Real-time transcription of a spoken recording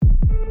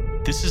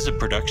This is a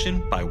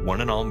production by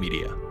One and All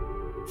Media.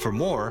 For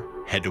more,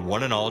 head to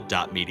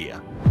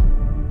oneandall.media.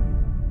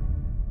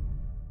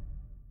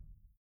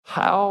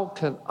 How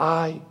can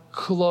I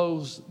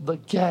close the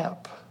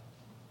gap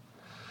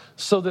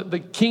so that the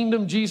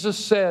kingdom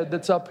Jesus said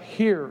that's up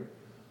here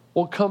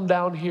will come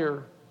down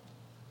here?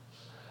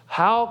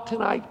 How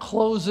can I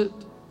close it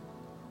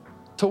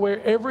to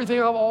where everything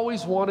I've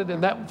always wanted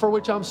and that for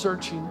which I'm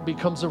searching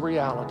becomes a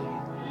reality?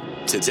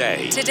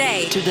 Today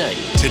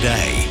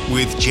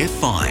with Jeff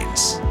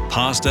Vines,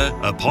 pastor,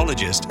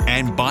 apologist,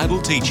 and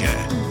Bible teacher.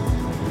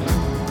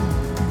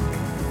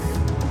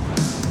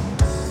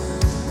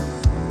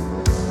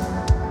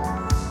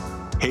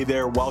 Hey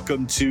there,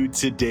 welcome to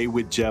Today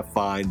with Jeff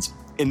Vines.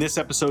 In this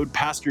episode,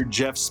 Pastor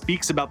Jeff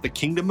speaks about the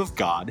kingdom of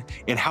God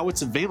and how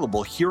it's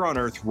available here on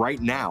earth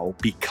right now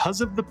because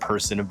of the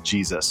person of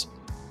Jesus.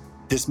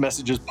 This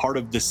message is part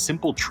of the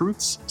Simple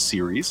Truths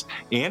series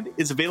and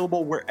is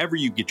available wherever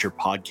you get your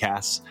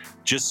podcasts.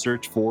 Just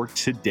search for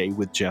Today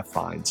with Jeff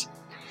Vines.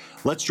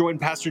 Let's join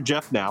Pastor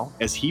Jeff now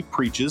as he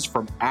preaches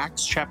from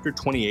Acts chapter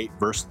 28,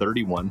 verse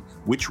 31,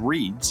 which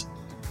reads,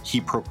 "He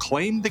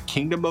proclaimed the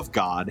kingdom of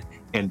God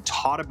and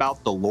taught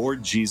about the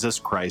Lord Jesus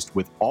Christ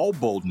with all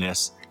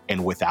boldness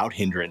and without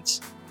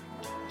hindrance."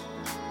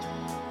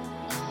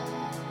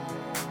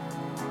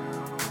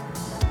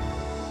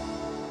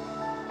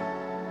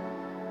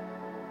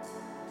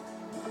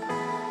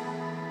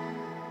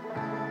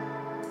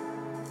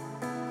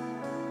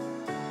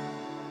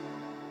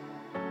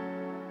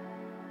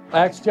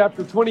 Acts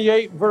chapter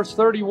 28, verse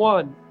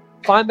 31.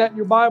 Find that in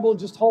your Bible and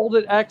just hold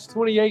it, Acts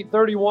 28,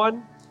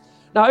 31.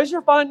 Now, as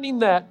you're finding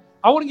that,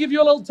 I want to give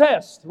you a little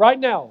test right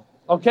now,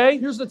 okay?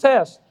 Here's the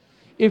test.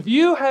 If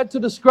you had to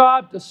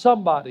describe to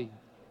somebody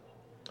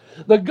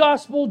the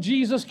gospel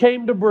Jesus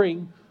came to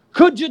bring,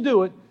 could you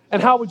do it,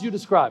 and how would you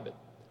describe it?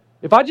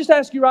 If I just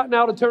ask you right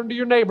now to turn to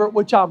your neighbor,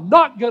 which I'm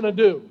not going to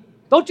do.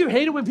 Don't you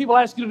hate it when people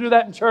ask you to do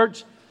that in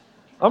church?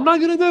 I'm not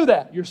going to do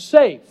that. You're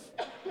safe.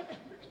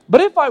 But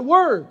if I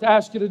were to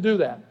ask you to do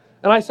that,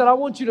 and I said, I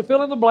want you to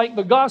fill in the blank,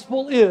 the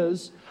gospel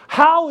is,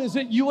 how is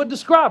it you would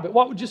describe it?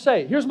 What would you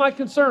say? Here's my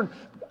concern.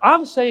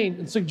 I'm saying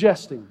and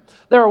suggesting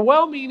there are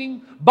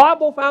well-meaning,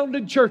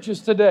 Bible-founded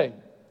churches today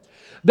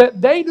that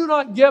they do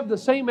not give the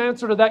same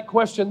answer to that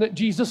question that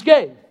Jesus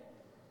gave.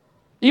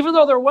 Even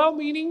though they're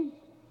well-meaning,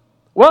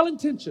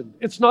 well-intentioned,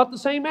 it's not the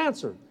same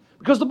answer.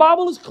 Because the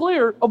Bible is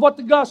clear of what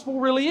the gospel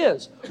really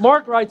is.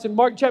 Mark writes in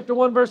Mark chapter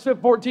 1, verse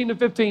 14 to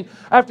 15,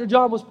 after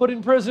John was put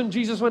in prison,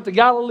 Jesus went to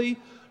Galilee,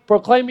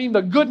 proclaiming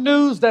the good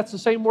news, that's the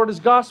same word as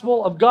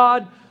gospel, of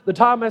God. The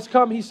time has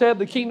come, he said,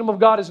 the kingdom of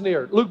God is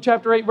near. Luke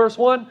chapter 8, verse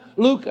 1,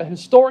 Luke, a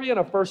historian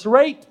of first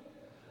rate,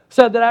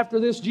 said that after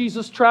this,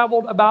 Jesus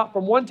traveled about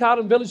from one town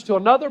and village to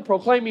another,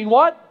 proclaiming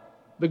what?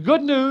 The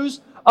good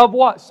news of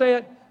what? Say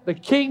it, the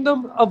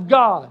kingdom of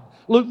God.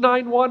 Luke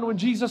 9:1, when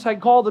Jesus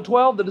had called the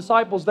 12, the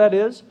disciples that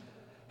is,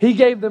 he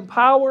gave them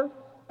power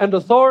and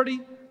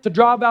authority to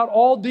drive out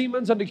all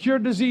demons and to cure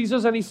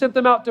diseases, and he sent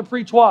them out to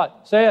preach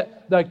what? Say it,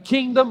 the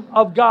kingdom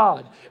of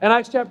God. In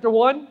Acts chapter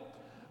 1,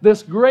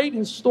 this great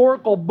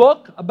historical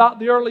book about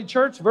the early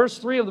church, verse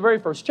 3 of the very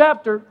first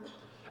chapter,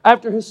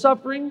 after his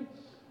suffering,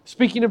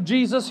 speaking of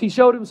Jesus, he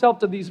showed himself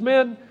to these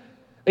men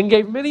and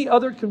gave many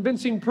other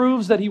convincing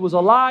proofs that he was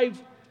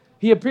alive.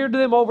 He appeared to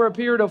them over a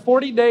period of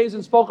 40 days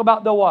and spoke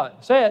about the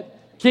what? Say it,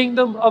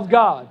 kingdom of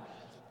God.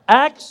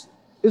 Acts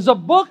is a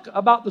book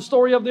about the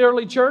story of the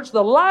early church.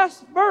 The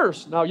last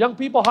verse. Now, young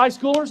people, high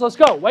schoolers, let's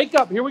go. Wake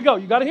up. Here we go.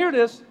 You got to hear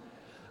this.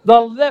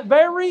 The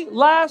very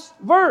last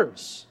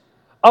verse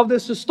of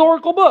this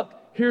historical book.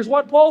 Here's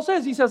what Paul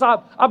says. He says,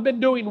 I've been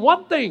doing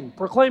one thing,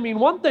 proclaiming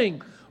one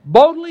thing,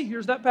 boldly.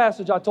 Here's that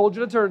passage I told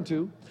you to turn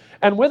to.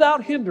 And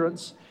without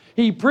hindrance,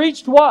 he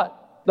preached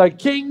what? The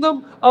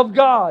kingdom of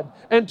God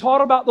and taught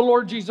about the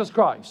Lord Jesus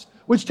Christ.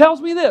 Which tells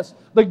me this.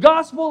 The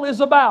gospel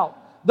is about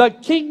the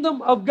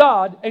kingdom of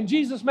God, and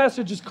Jesus'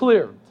 message is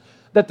clear,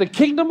 that the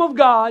kingdom of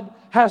God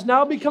has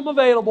now become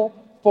available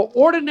for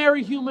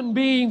ordinary human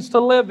beings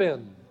to live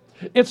in.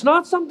 It's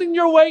not something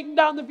you're waiting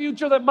down the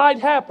future that might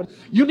happen.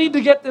 You need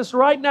to get this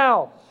right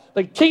now.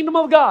 The kingdom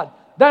of God,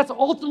 that's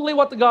ultimately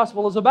what the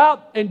gospel is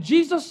about. And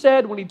Jesus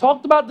said, when he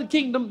talked about the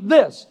kingdom,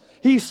 this,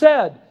 he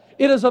said,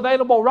 it is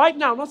available right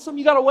now, not something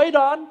you got to wait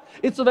on.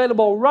 It's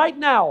available right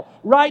now,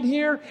 right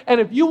here,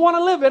 and if you want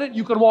to live in it,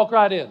 you can walk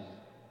right in,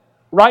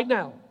 right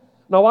now.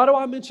 Now, why do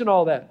I mention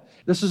all that?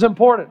 This is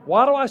important.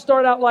 Why do I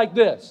start out like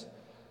this?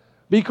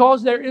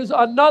 Because there is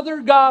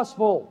another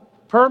gospel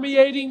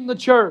permeating the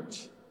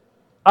church.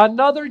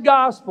 Another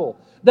gospel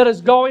that is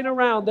going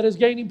around, that is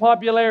gaining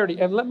popularity.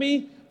 And let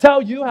me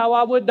tell you how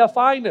I would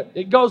define it.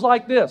 It goes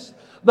like this.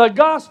 The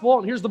gospel,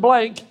 and here's the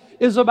blank,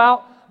 is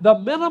about the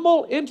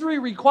minimal entry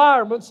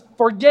requirements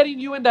for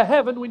getting you into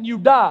heaven when you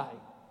die.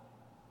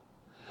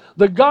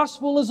 The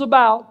gospel is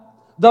about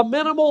the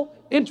minimal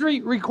entry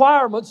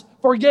requirements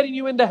for getting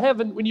you into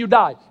heaven when you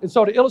die. And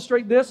so to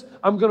illustrate this,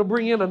 I'm going to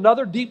bring in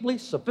another deeply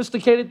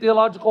sophisticated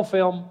theological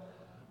film,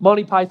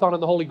 Monty Python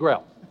and the Holy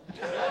Grail.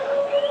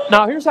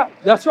 Now here's how,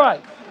 that's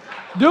right.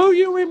 Do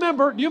you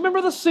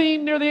remember the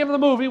scene near the end of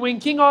the movie when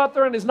King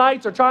Arthur and his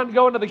knights are trying to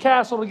go into the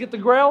castle to get the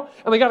grail,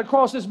 and they got to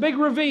cross this big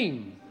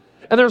ravine,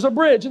 and there's a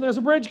bridge, and there's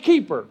a bridge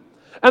keeper,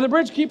 and the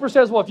bridge keeper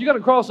says, well, if you're going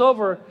to cross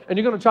over and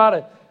you're going to try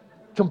to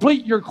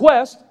complete your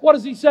quest, what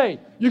does he say?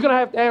 You're going to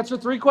have to answer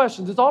 3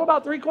 questions. It's all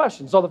about 3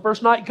 questions. So the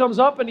first knight comes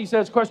up and he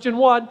says, question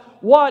 1,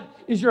 what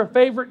is your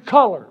favorite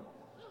color?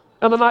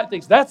 And the knight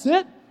thinks, that's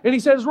it? And he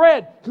says,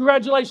 red.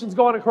 Congratulations,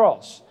 going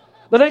across.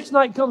 The next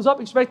knight comes up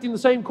expecting the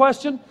same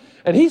question,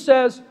 and he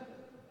says,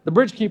 the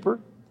bridge keeper,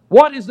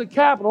 what is the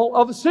capital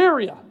of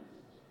Assyria?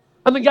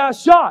 And the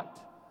guy's shocked.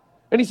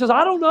 And he says,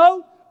 I don't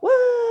know.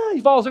 Well, he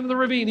falls into the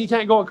ravine. He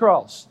can't go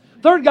across.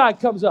 Third guy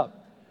comes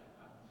up.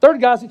 Third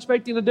guy's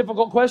expecting a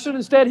difficult question.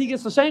 Instead, he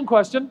gets the same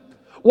question.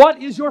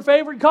 What is your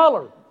favorite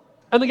color?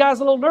 And the guy's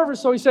a little nervous,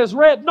 so he says,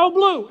 red. No,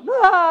 blue.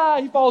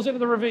 He falls into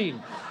the ravine.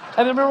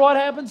 And then remember what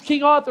happens?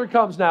 King Arthur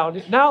comes now.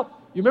 Now,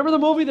 you remember the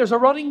movie? There's a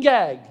running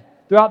gag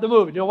throughout the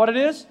movie. You know what it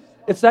is?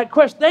 It's that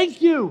question.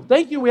 Thank you.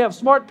 Thank you. We have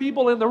smart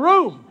people in the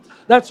room.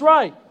 That's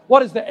right.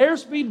 What is the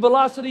airspeed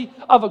velocity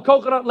of a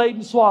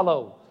coconut-laden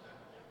swallow?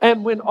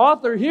 And when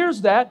Arthur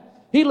hears that,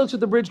 he looks at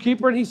the bridge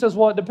keeper and he says,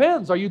 well, it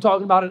depends. Are you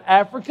talking about an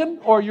African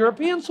or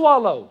European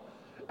swallow?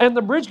 And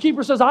the bridge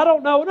keeper says, I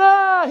don't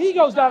know. He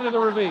goes down in the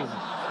ravine.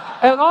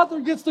 And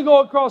Arthur gets to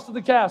go across to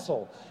the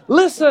castle.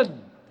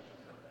 Listen,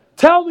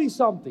 tell me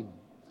something.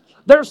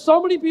 There's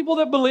so many people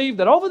that believe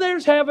that over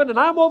there's heaven and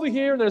I'm over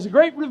here and there's a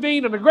great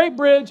ravine and a great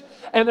bridge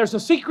and there's a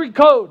secret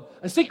code,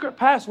 a secret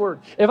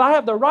password. If I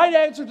have the right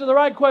answer to the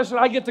right question,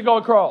 I get to go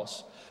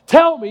across.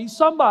 Tell me,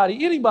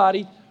 somebody,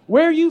 anybody,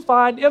 where you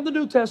find in the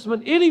New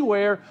Testament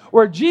anywhere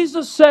where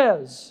Jesus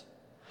says,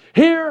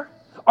 here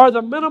are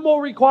the minimal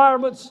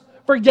requirements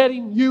for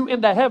getting you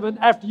into heaven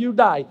after you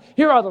die.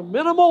 Here are the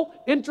minimal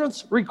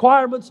entrance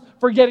requirements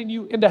for getting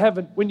you into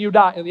heaven when you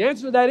die. And the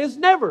answer to that is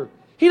never.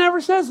 He never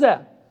says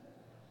that.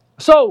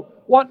 So,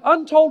 what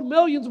untold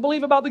millions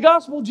believe about the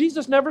gospel,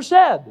 Jesus never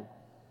said.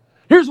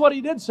 Here's what he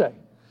did say.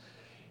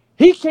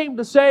 He came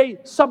to say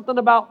something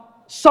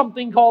about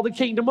something called the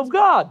kingdom of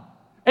God.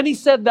 And he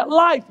said that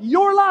life,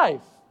 your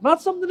life, not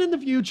something in the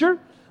future,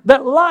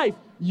 that life,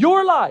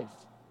 your life,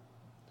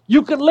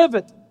 you can live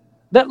it.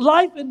 That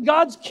life in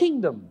God's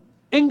kingdom,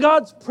 in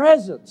God's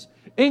presence,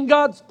 in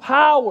God's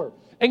power,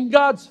 in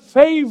God's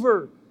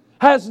favor,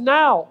 has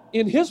now,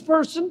 in His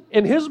person,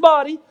 in His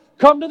body,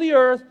 come to the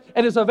earth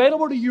and is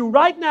available to you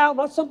right now,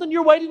 not something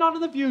you're waiting on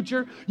in the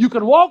future. You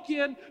can walk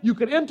in, you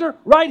can enter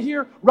right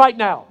here, right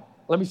now.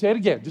 Let me say it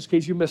again, just in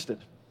case you missed it.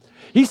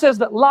 He says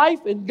that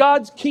life in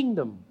God's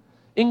kingdom,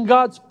 in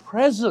God's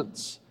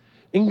presence,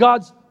 in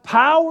God's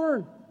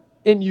power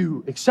in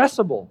you,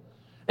 accessible,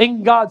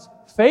 in God's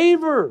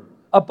favor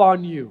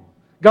upon you,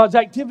 God's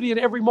activity in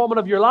every moment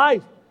of your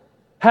life,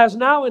 has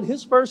now in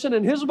His person,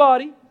 in His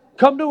body,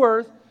 come to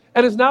earth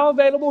and is now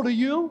available to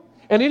you.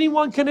 And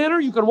anyone can enter.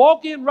 You can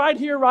walk in right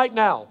here, right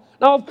now.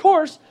 Now, of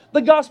course,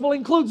 the gospel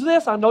includes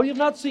this. I know you've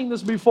not seen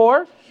this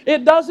before.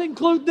 It does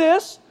include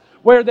this,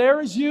 where there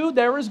is you,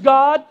 there is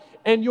God,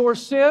 and your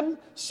sin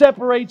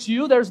separates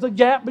you. There's the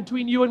gap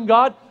between you and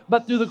God.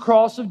 But through the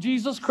cross of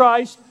Jesus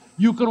Christ,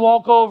 you can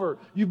walk over.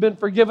 You've been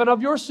forgiven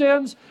of your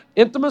sins.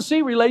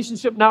 Intimacy,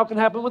 relationship now can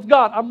happen with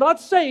God. I'm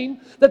not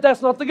saying that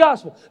that's not the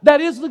gospel.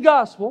 That is the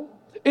gospel.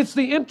 It's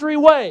the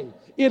entryway.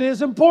 It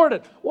is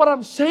important. What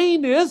I'm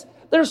saying is,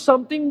 there's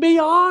something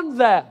beyond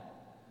that.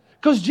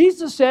 Because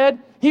Jesus said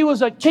He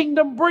was a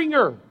kingdom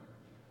bringer.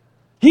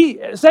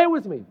 Say it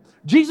with me.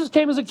 Jesus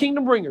came as a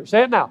kingdom bringer.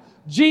 Say it now.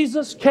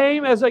 Jesus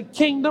came as a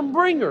kingdom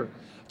bringer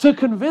to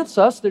convince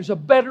us there's a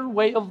better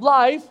way of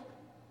life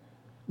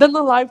than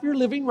the life you're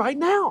living right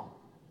now.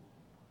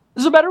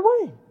 There's a better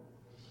way.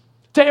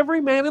 To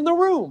every man in the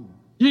room.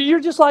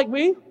 You're just like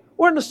me.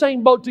 We're in the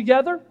same boat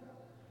together.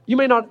 You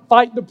may not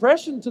fight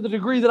depression to the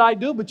degree that I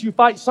do, but you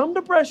fight some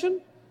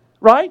depression,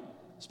 right?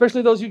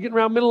 Especially those of you getting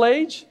around middle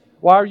age.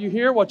 Why are you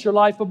here? What's your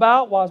life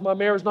about? Why is my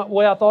marriage not the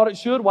way I thought it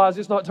should? Why is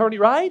this not turning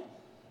right?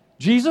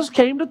 Jesus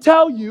came to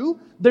tell you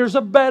there's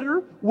a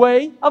better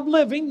way of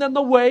living than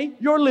the way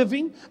you're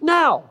living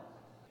now.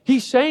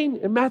 He's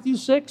saying in Matthew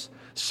 6,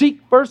 seek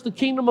first the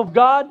kingdom of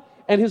God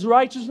and His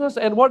righteousness.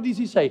 And what does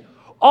He say?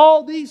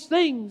 All these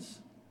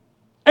things,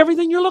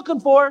 everything you're looking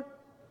for,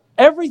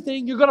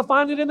 everything, you're going to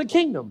find it in the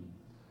kingdom.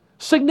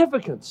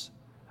 Significance,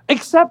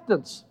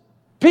 acceptance,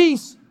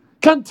 peace,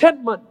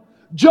 contentment,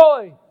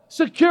 joy,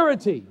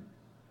 security,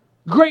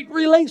 great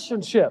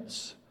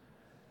relationships.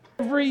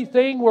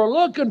 Everything we're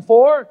looking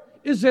for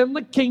is in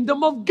the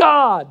kingdom of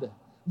God.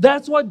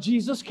 That's what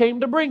Jesus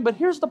came to bring. But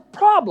here's the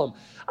problem.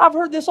 I've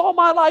heard this all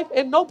my life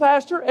and no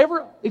pastor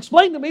ever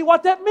explained to me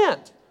what that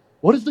meant.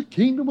 What is the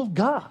kingdom of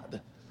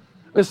God?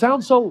 It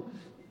sounds so,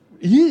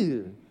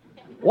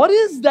 what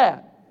is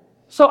that?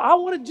 So I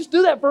want to just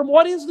do that for him.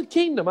 What is the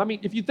kingdom? I mean,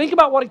 if you think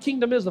about what a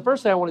kingdom is, the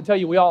first thing I want to tell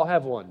you, we all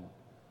have one.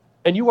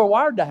 And you are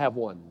wired to have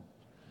one.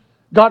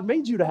 God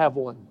made you to have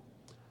one.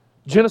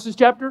 Genesis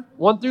chapter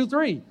 1 through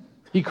 3.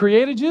 He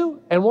created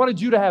you and wanted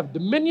you to have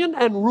dominion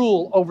and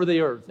rule over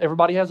the earth.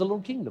 Everybody has a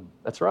little kingdom.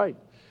 That's right.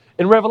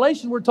 In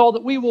Revelation, we're told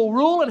that we will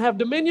rule and have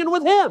dominion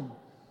with Him.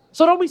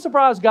 So don't be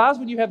surprised, guys,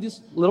 when you have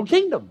this little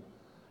kingdom.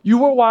 You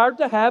were wired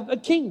to have a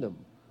kingdom.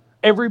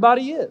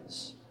 Everybody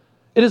is.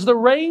 It is the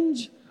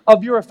range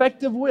of your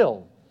effective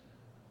will,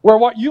 where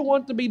what you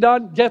want to be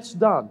done gets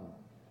done.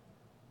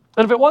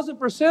 And if it wasn't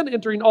for sin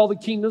entering all the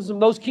kingdoms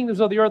and those kingdoms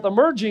of the earth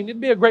emerging,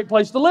 it'd be a great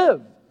place to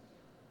live.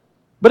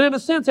 But in a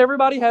sense,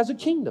 everybody has a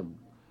kingdom.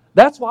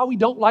 That's why we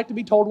don't like to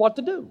be told what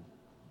to do.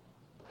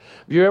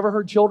 Have you ever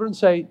heard children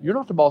say, "You're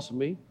not the boss of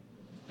me"?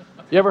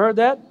 You ever heard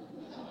that?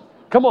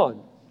 Come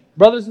on,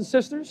 brothers and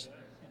sisters.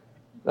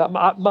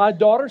 My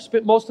daughter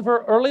spent most of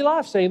her early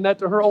life saying that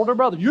to her older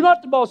brother. "You're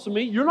not the boss of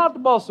me. You're not the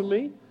boss of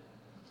me."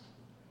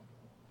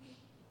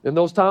 In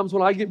those times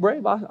when I get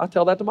brave, I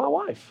tell that to my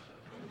wife.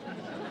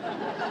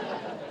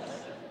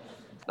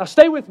 Now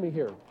stay with me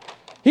here.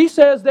 He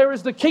says there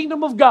is the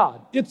kingdom of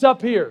God. It's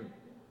up here.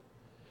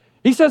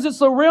 He says it's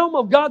the realm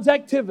of God's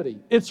activity.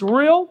 It's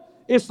real.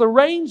 It's the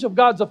range of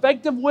God's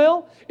effective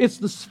will. It's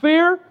the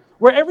sphere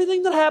where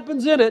everything that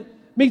happens in it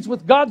meets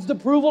with God's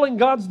approval and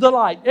God's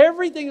delight.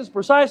 Everything is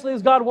precisely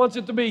as God wants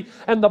it to be.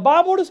 And the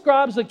Bible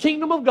describes the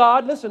kingdom of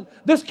God, listen,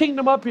 this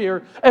kingdom up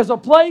here, as a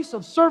place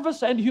of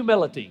service and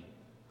humility.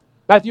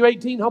 Matthew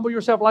 18, humble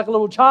yourself like a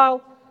little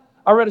child.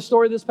 I read a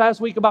story this past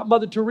week about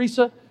Mother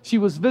Teresa. She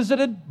was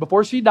visited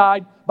before she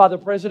died by the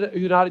President of the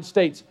United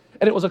States.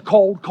 And it was a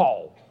cold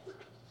call.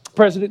 The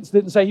President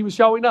didn't say he was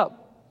showing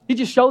up. He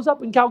just shows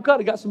up in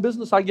Calcutta, got some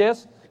business, I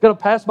guess. Going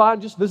to pass by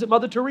and just visit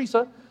Mother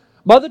Teresa.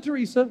 Mother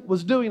Teresa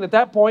was doing at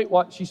that point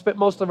what she spent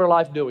most of her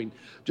life doing.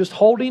 Just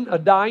holding a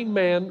dying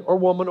man or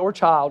woman or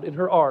child in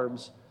her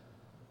arms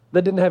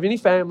that didn't have any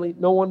family,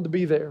 no one to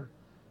be there.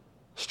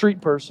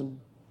 Street person.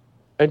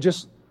 And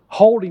just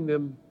holding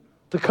them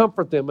to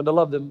comfort them and to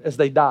love them as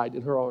they died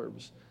in her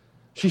arms.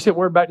 She sent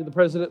word back to the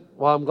President,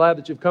 "Well, I'm glad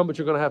that you've come, but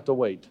you're going to have to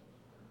wait.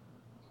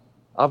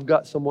 I've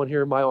got someone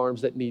here in my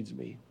arms that needs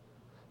me."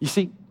 You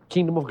see,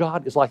 kingdom of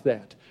God is like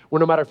that. Where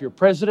no matter if you're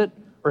president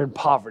or in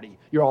poverty,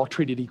 you're all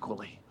treated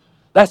equally.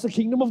 That's the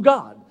kingdom of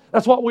God.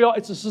 That's what we are.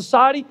 It's a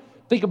society.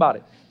 Think about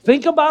it.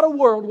 Think about a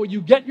world where you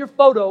get your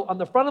photo on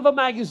the front of a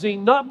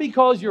magazine, not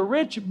because you're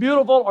rich,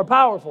 beautiful, or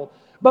powerful,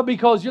 but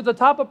because you're the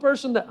type of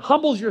person that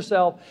humbles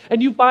yourself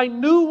and you find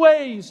new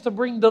ways to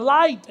bring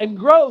delight and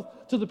growth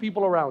to the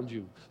people around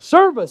you.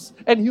 Service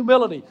and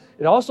humility.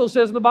 It also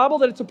says in the Bible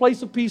that it's a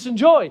place of peace and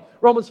joy.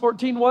 Romans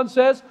 14:1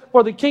 says,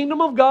 "For the kingdom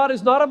of God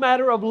is not a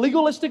matter of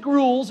legalistic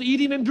rules,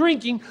 eating and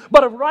drinking,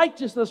 but of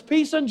righteousness,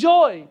 peace, and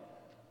joy."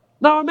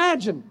 Now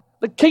imagine,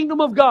 the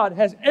kingdom of God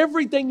has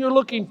everything you're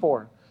looking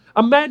for.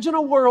 Imagine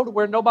a world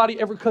where nobody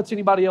ever cuts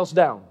anybody else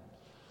down.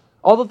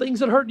 All the things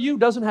that hurt you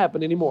doesn't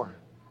happen anymore.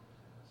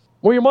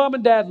 Where your mom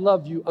and dad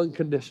love you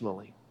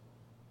unconditionally.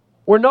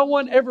 Where no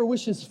one ever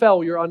wishes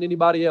failure on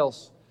anybody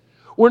else.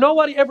 Where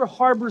nobody ever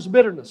harbors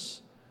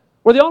bitterness.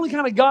 Where the only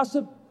kind of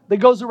gossip that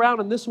goes around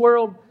in this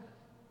world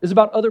is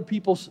about other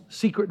people's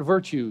secret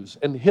virtues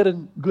and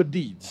hidden good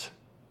deeds.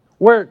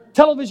 Where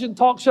television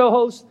talk show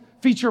hosts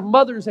feature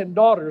mothers and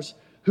daughters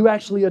who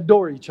actually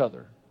adore each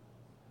other.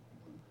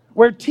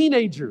 Where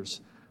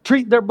teenagers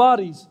treat their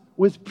bodies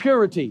with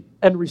purity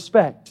and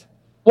respect.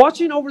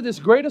 Watching over this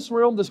greatest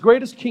realm, this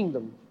greatest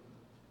kingdom,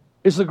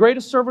 is the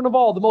greatest servant of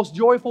all, the most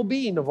joyful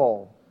being of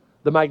all,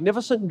 the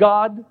magnificent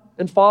God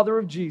and Father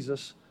of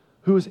Jesus,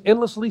 who is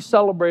endlessly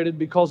celebrated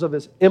because of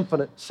His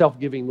infinite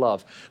self-giving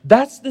love.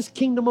 That's this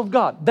kingdom of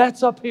God.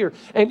 That's up here.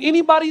 And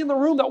anybody in the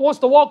room that wants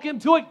to walk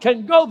into it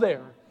can go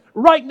there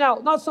right now.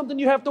 Not something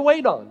you have to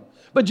wait on.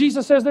 But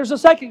Jesus says there's a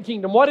second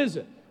kingdom. What is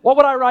it? What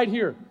would I write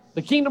here?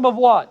 The kingdom of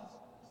what?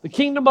 The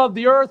kingdom of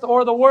the earth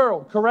or the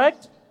world,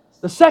 correct?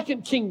 The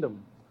second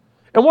kingdom.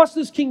 And what's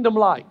this kingdom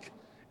like?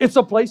 It's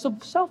a place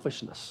of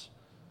selfishness.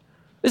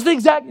 It's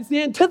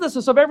the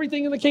antithesis of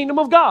everything in the kingdom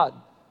of God.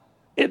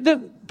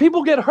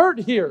 People get hurt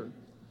here.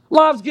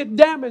 Lives get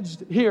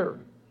damaged here.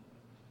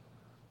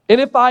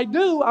 And if I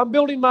do, I'm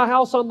building my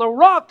house on the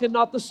rock and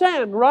not the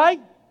sand,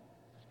 right?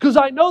 Because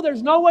I know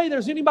there's no way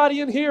there's anybody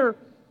in here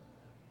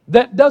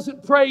that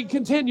doesn't pray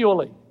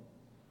continually.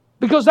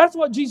 Because that's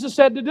what Jesus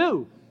said to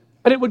do.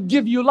 And it would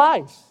give you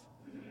life.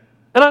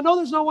 And I know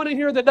there's no one in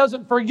here that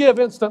doesn't forgive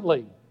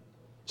instantly.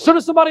 As soon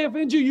as somebody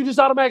offends you, you just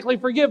automatically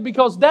forgive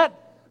because that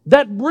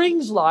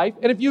brings life.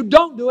 And if you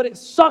don't do it, it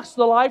sucks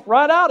the life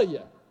right out of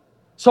you.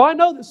 So I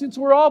know that since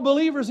we're all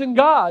believers in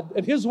God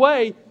and His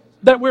way,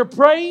 that we're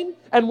praying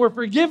and we're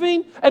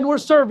forgiving and we're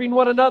serving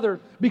one another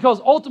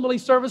because ultimately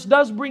service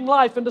does bring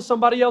life into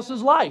somebody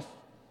else's life.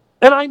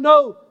 And I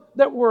know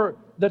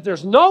that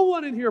there's no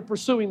one in here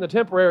pursuing the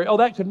temporary. Oh,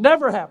 that could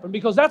never happen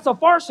because that's a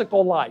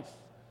farcical life.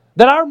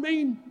 That our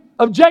main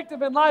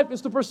objective in life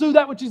is to pursue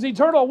that which is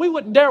eternal. We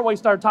wouldn't dare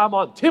waste our time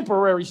on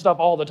temporary stuff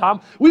all the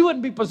time. We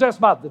wouldn't be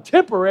possessed by the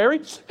temporary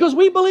because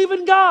we believe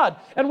in God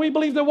and we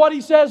believe that what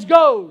He says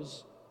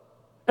goes.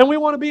 And we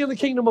want to be in the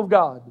kingdom of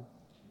God.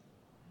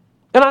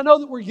 And I know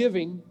that we're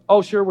giving.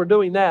 Oh, sure, we're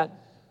doing that.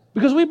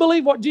 Because we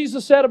believe what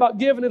Jesus said about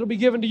giving, it'll be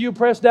given to you,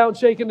 pressed down,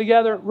 shaken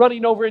together,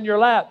 running over in your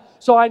lap.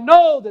 So I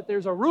know that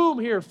there's a room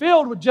here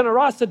filled with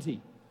generosity.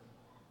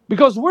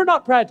 Because we're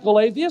not practical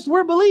atheists,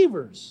 we're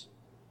believers.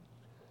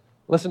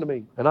 Listen to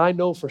me. And I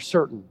know for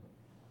certain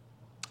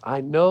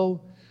I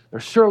know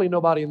there's surely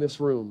nobody in this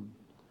room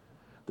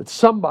that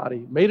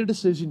somebody made a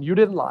decision you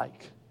didn't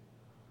like,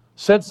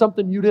 said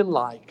something you didn't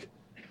like,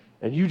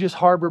 and you just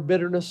harbor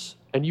bitterness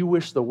and you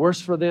wish the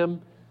worst for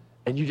them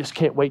and you just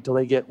can't wait till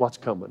they get what's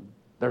coming.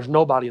 There's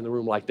nobody in the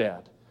room like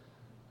that,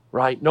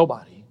 right?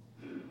 Nobody.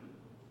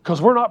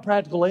 Because we're not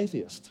practical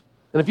atheists.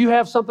 And if you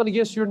have something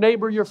against your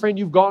neighbor, your friend,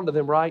 you've gone to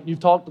them, right? You've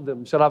talked to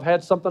them, said, I've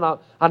had something,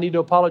 I need to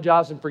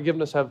apologize, and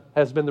forgiveness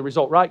has been the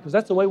result, right? Because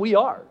that's the way we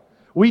are.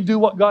 We do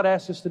what God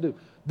asks us to do.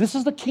 This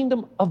is the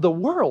kingdom of the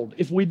world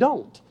if we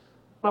don't.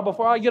 Now,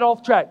 before I get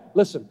off track,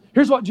 listen,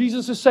 here's what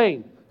Jesus is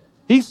saying.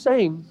 He's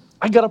saying,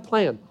 I got a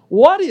plan.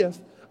 What if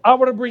I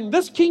were to bring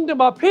this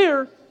kingdom up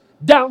here,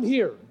 down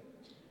here?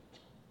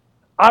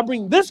 I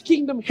bring this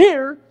kingdom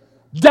here,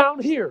 down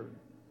here.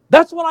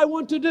 That's what I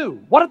want to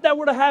do. What if that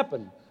were to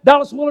happen?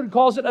 Dallas Willard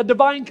calls it a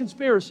divine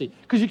conspiracy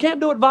because you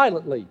can't do it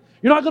violently.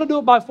 You're not going to do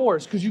it by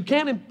force because you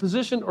can't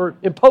imposition or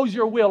impose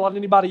your will on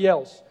anybody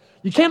else.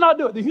 You cannot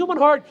do it. The human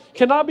heart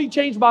cannot be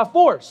changed by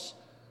force.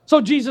 So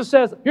Jesus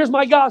says, here's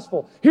my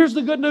gospel. Here's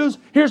the good news.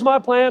 Here's my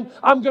plan.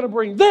 I'm going to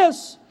bring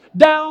this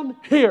down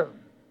here.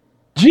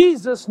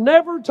 Jesus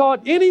never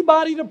taught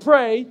anybody to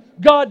pray,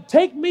 God,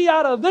 take me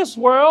out of this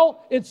world.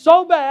 It's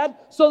so bad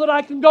so that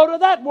I can go to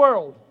that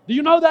world. Do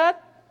you know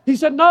that? He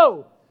said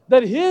no.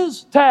 That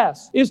his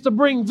task is to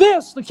bring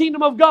this, the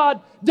kingdom of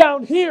God,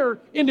 down here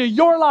into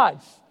your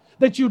life.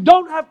 That you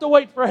don't have to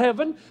wait for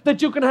heaven,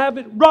 that you can have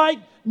it right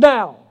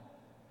now.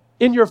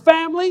 In your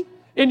family,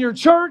 in your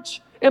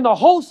church, in the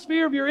whole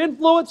sphere of your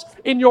influence,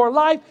 in your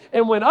life.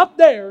 And when up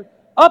there,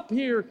 up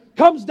here,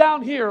 comes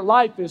down here,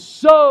 life is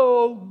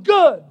so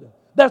good.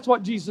 That's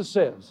what Jesus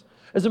says.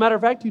 As a matter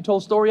of fact, he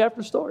told story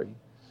after story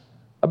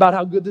about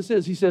how good this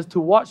is. He says, to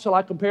what shall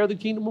I compare the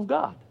kingdom of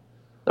God?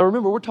 Now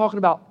remember, we're talking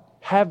about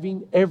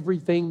having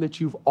everything that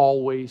you've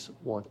always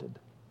wanted.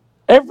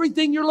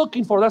 Everything you're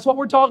looking for, that's what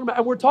we're talking about.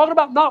 And we're talking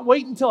about not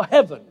waiting until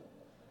heaven.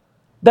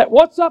 That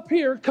what's up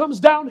here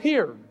comes down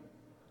here,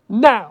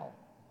 now.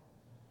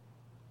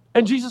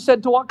 And Jesus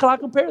said, to what can I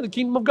compare the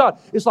kingdom of God?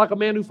 It's like a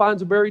man who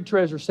finds a buried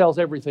treasure, sells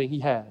everything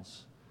he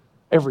has.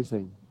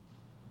 Everything.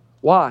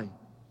 Why?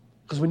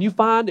 Because when you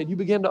find and you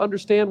begin to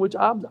understand, which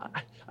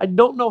I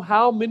don't know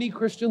how many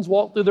Christians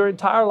walk through their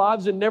entire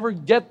lives and never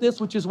get this,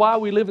 which is why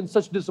we live in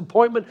such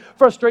disappointment,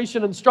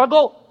 frustration, and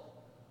struggle.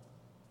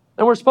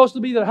 And we're supposed to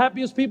be the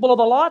happiest people of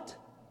the lot.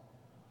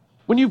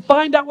 When you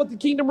find out what the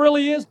kingdom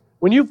really is,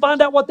 when you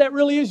find out what that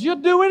really is, you'll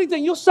do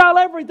anything. You'll sell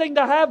everything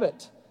to have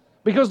it.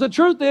 Because the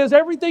truth is,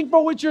 everything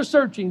for which you're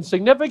searching,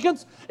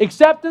 significance,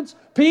 acceptance,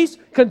 peace,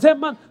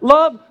 contentment,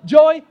 love,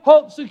 joy,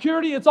 hope,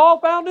 security, it's all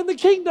found in the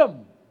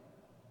kingdom.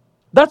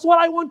 That's what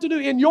I want to do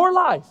in your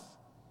life.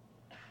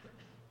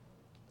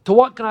 To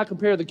what can I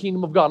compare the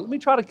kingdom of God? Let me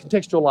try to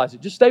contextualize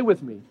it. Just stay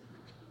with me.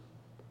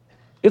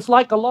 It's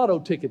like a lotto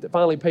ticket that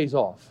finally pays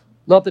off.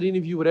 Not that any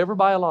of you would ever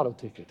buy a lotto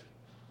ticket.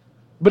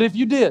 But if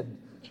you did,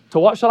 to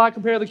what shall I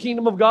compare the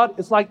kingdom of God?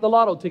 It's like the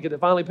lotto ticket that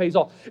finally pays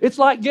off. It's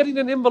like getting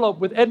an envelope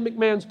with Ed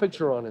McMahon's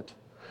picture on it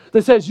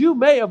that says you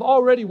may have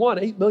already won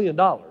 $8 million.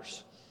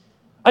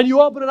 And you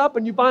open it up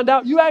and you find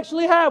out you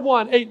actually have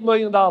won $8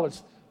 million.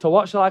 To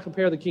what shall I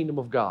compare the kingdom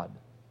of God?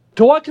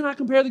 To what can I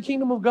compare the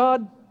kingdom of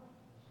God?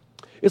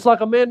 It's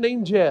like a man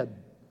named Jed,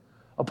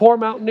 a poor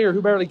mountaineer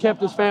who barely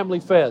kept his family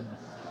fed.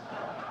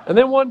 And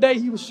then one day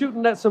he was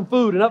shooting at some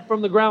food and up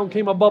from the ground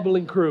came a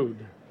bubbling crude.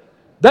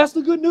 That's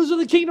the good news of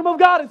the kingdom of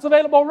God. It's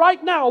available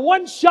right now,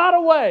 one shot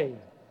away.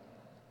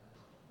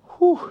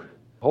 Whew.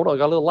 Hold on, I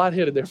got a little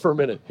lightheaded there for a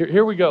minute.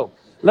 Here we go.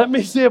 Let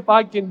me see if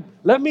I can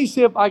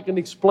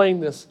explain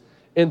this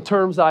in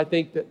terms I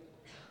think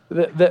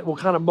that will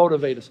kind of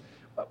motivate us.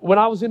 When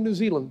I was in New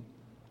Zealand,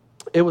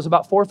 it was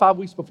about 4 or 5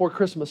 weeks before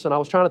Christmas, and I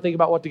was trying to think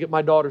about what to get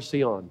my daughter to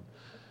see on.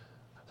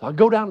 So I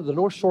go down to the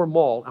North Shore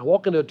Mall, I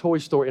walk into a toy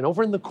store, and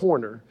over in the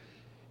corner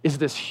is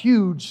this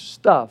huge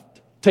stuffed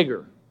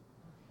Tigger,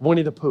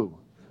 Winnie the Pooh.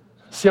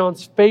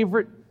 Sion's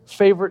favorite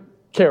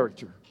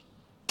character,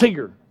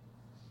 Tigger.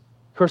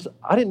 Of course,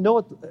 I didn't know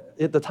it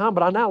at the time,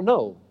 but I now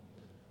know.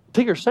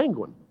 Tigger's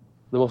sanguine.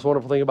 The most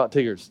wonderful thing about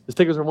Tiggers is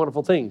Tiggers are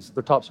wonderful things.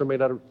 Their tops are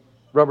made out of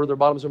rubber, their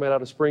bottoms are made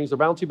out of springs. They're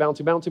bouncy,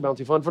 bouncy, bouncy,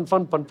 bouncy, fun, fun,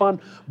 fun, fun,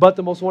 fun. But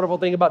the most wonderful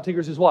thing about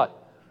Tiggers is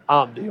what?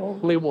 I'm the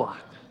only one.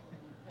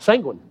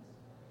 Sanguine.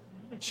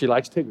 She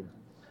likes Tigger.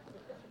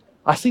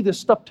 I see this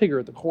stuffed Tigger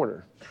at the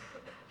corner.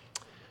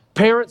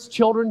 Parents,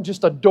 children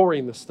just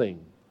adoring this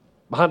thing.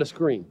 Behind a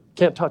screen.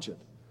 Can't touch it.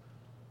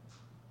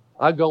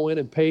 I go in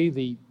and pay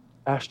the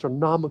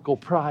astronomical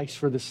price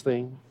for this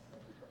thing.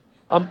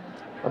 I'm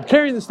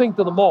carrying this thing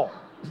to the mall.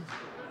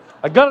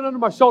 I got it under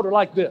my shoulder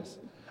like this.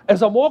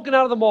 As I'm walking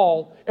out of the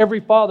mall,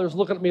 every father's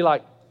looking at me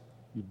like,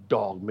 you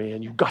dog,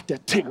 man, you got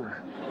that Tigger.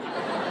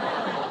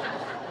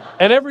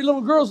 And every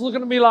little girl's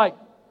looking at me like,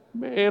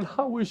 man,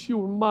 I wish you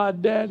were my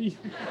daddy.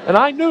 And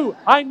I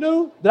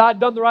knew that I'd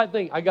done the right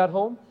thing. I got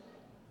home.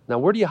 Now,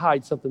 where do you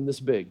hide something this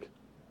big?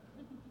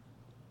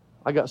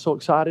 I got so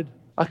excited,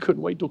 I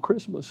couldn't wait till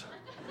Christmas.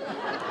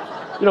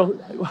 You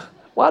know,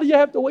 why do you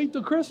have to wait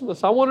till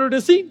Christmas? I want her to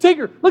see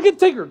Tigger. Look at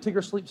Tigger.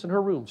 Tigger sleeps in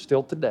her room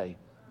still today.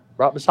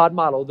 right beside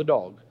Milo, the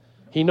dog.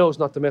 He knows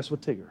not to mess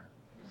with Tigger.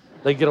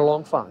 They get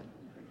along fine.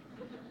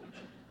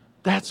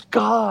 That's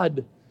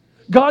God.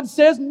 God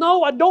says,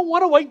 no, I don't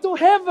want to wait till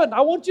heaven.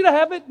 I want you to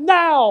have it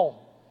now.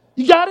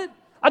 You got it?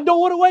 I don't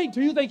want to wait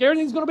till you think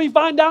everything's going to be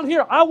fine down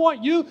here. I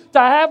want you to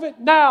have it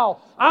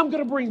now. I'm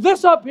going to bring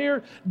this up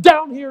here,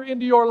 down here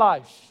into your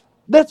life.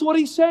 That's what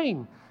he's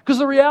saying. Because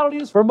the reality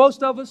is, for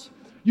most of us,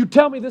 you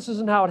tell me this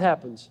isn't how it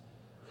happens.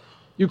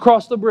 You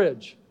cross the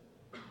bridge.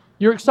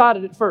 You're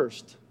excited at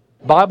first.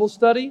 Bible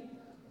study,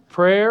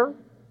 prayer,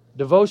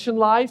 devotion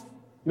life.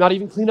 You might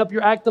even clean up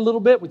your act a little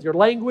bit with your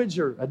language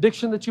or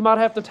addiction that you might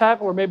have to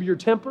tackle, or maybe your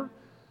temper.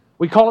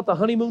 We call it the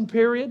honeymoon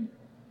period.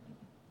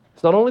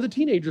 It's not only the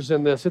teenagers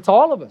in this, it's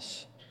all of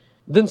us.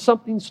 Then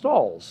something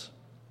stalls.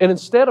 And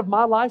instead of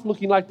my life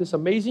looking like this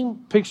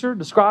amazing picture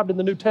described in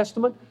the New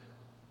Testament,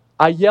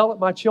 I yell at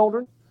my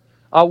children.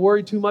 I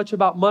worry too much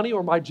about money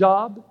or my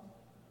job.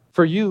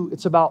 For you,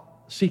 it's about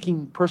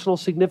seeking personal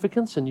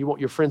significance, and you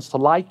want your friends to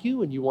like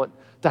you, and you want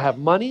to have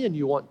money, and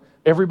you want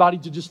everybody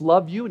to just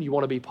love you, and you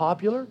want to be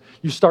popular.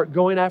 You start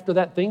going after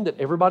that thing that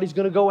everybody's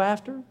going to go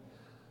after.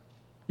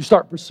 You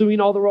start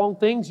pursuing all the wrong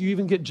things. You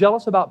even get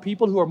jealous about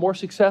people who are more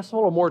successful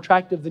or more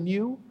attractive than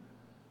you,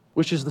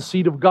 which is the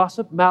seed of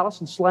gossip, malice,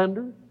 and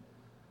slander.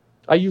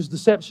 I use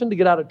deception to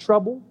get out of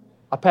trouble.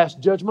 I pass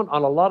judgment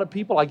on a lot of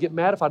people. I get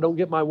mad if I don't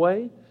get my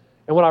way.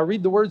 And when I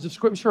read the words of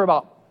Scripture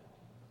about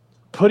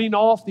putting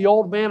off the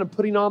old man and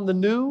putting on the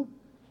new,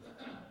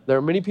 there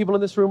are many people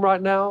in this room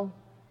right now,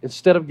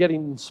 instead of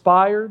getting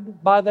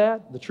inspired by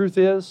that, the truth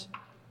is,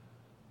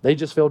 they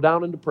just feel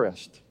down and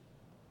depressed.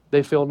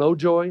 They feel no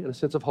joy and a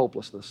sense of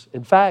hopelessness.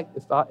 In fact,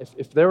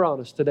 if they're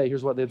honest today,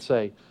 here's what they'd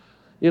say.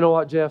 You know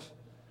what, Jeff?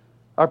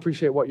 I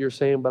appreciate what you're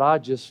saying, but I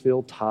just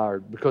feel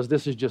tired because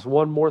this is just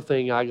one more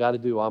thing I got to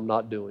do I'm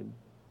not doing.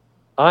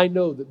 I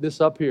know that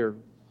this up here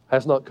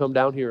has not come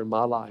down here in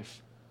my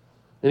life.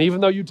 And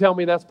even though you tell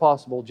me that's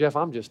possible, Jeff,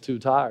 I'm just too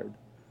tired.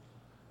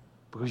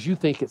 Because you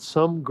think it's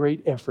some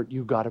great effort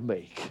you've got to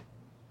make.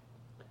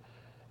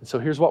 And so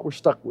here's what we're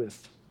stuck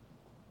with.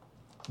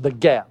 The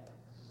gap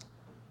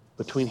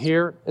between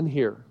here and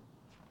here.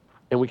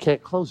 And we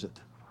can't close it.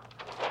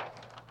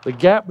 The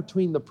gap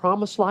between the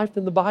promised life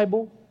in the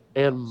Bible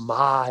and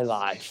my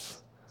life.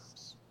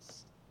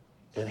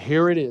 And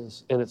here it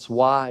is. And it's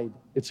wide.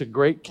 It's a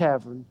great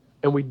cavern.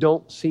 And we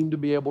don't seem to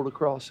be able to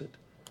cross it.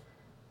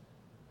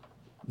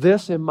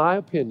 This, in my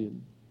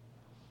opinion,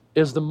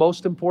 is the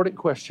most important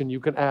question you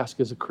can ask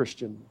as a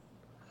Christian.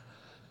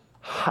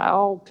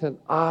 How can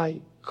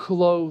I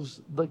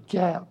close the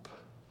gap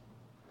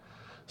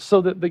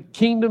so that the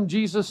kingdom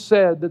Jesus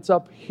said that's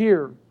up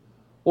here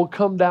will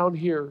come down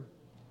here?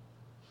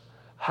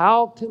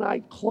 How can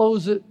I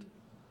close it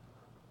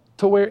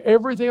to where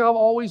everything I've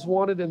always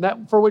wanted and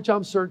that for which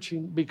I'm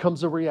searching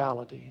becomes a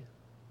reality?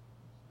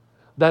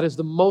 That is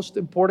the most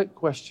important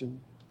question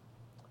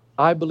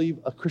I believe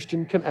a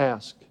Christian can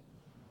ask.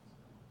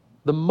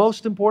 The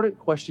most important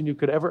question you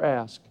could ever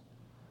ask,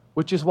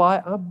 which is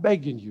why I'm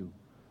begging you.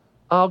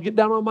 I'll get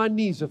down on my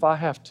knees if I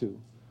have to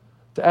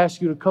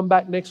ask you to come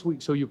back next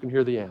week so you can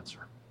hear the answer.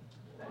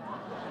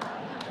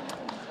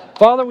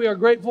 Father, we are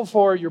grateful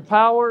for your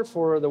power,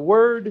 for the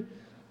word,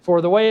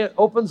 for the way it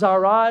opens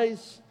our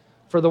eyes,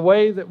 for the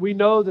way that we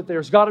know that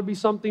there's got to be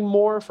something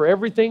more, for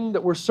everything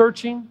that we're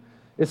searching.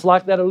 It's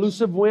like that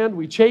elusive wind.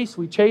 We chase,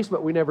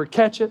 but we never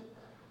catch it.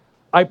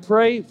 I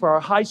pray for our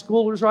high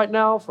schoolers right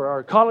now, for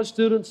our college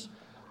students,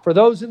 for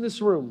those in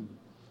this room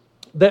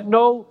that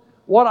know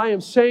what I am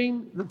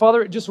saying.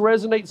 Father, it just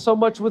resonates so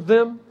much with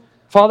them.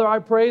 Father, I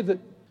pray that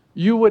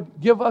you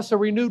would give us a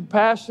renewed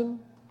passion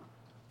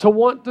to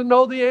want to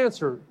know the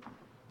answer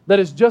that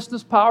is just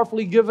as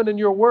powerfully given in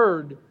your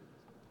word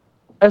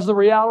as the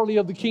reality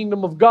of the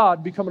kingdom of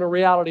God becoming a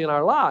reality in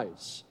our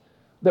lives.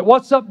 That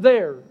what's up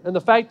there and the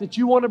fact that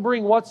you want to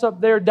bring what's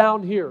up there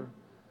down here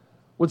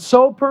would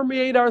so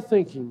permeate our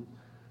thinking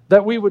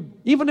that we would,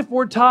 even if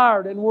we're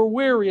tired and we're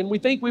weary and we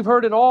think we've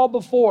heard it all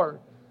before,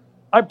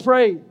 I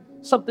pray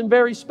something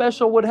very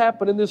special would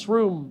happen in this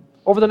room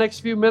over the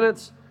next few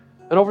minutes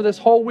and over this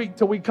whole week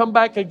till we come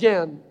back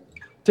again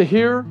to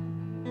hear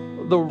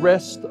the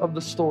rest of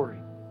the story.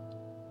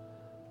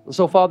 And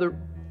so, Father,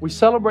 we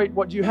celebrate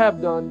what you have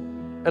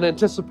done and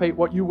anticipate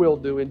what you will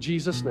do. In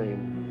Jesus'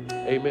 name,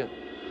 amen.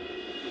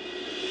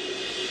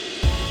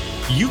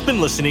 You've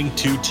been listening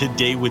to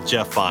Today with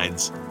Jeff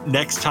Vines.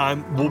 Next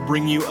time, we'll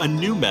bring you a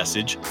new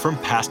message from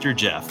Pastor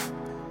Jeff.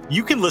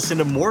 You can listen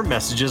to more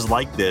messages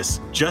like this.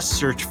 Just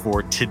search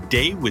for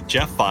Today with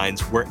Jeff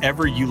Vines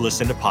wherever you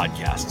listen to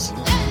podcasts.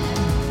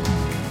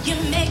 You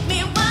make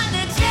me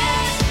wanna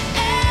dance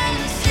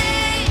and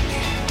sing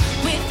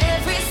with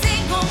every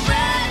single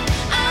breath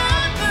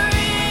I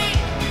breathe.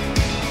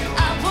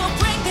 I will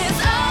bring this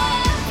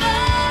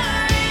offering.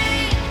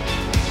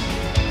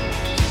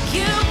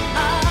 You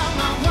are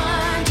my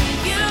wonder,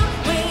 you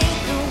with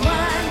the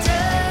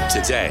wonder.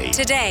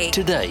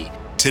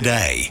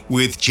 Today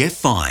with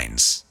Jeff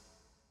Vines.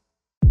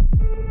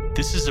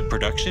 This is a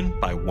production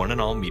by One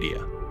and All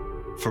Media.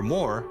 For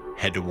more,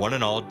 head to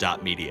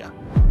oneandall.media.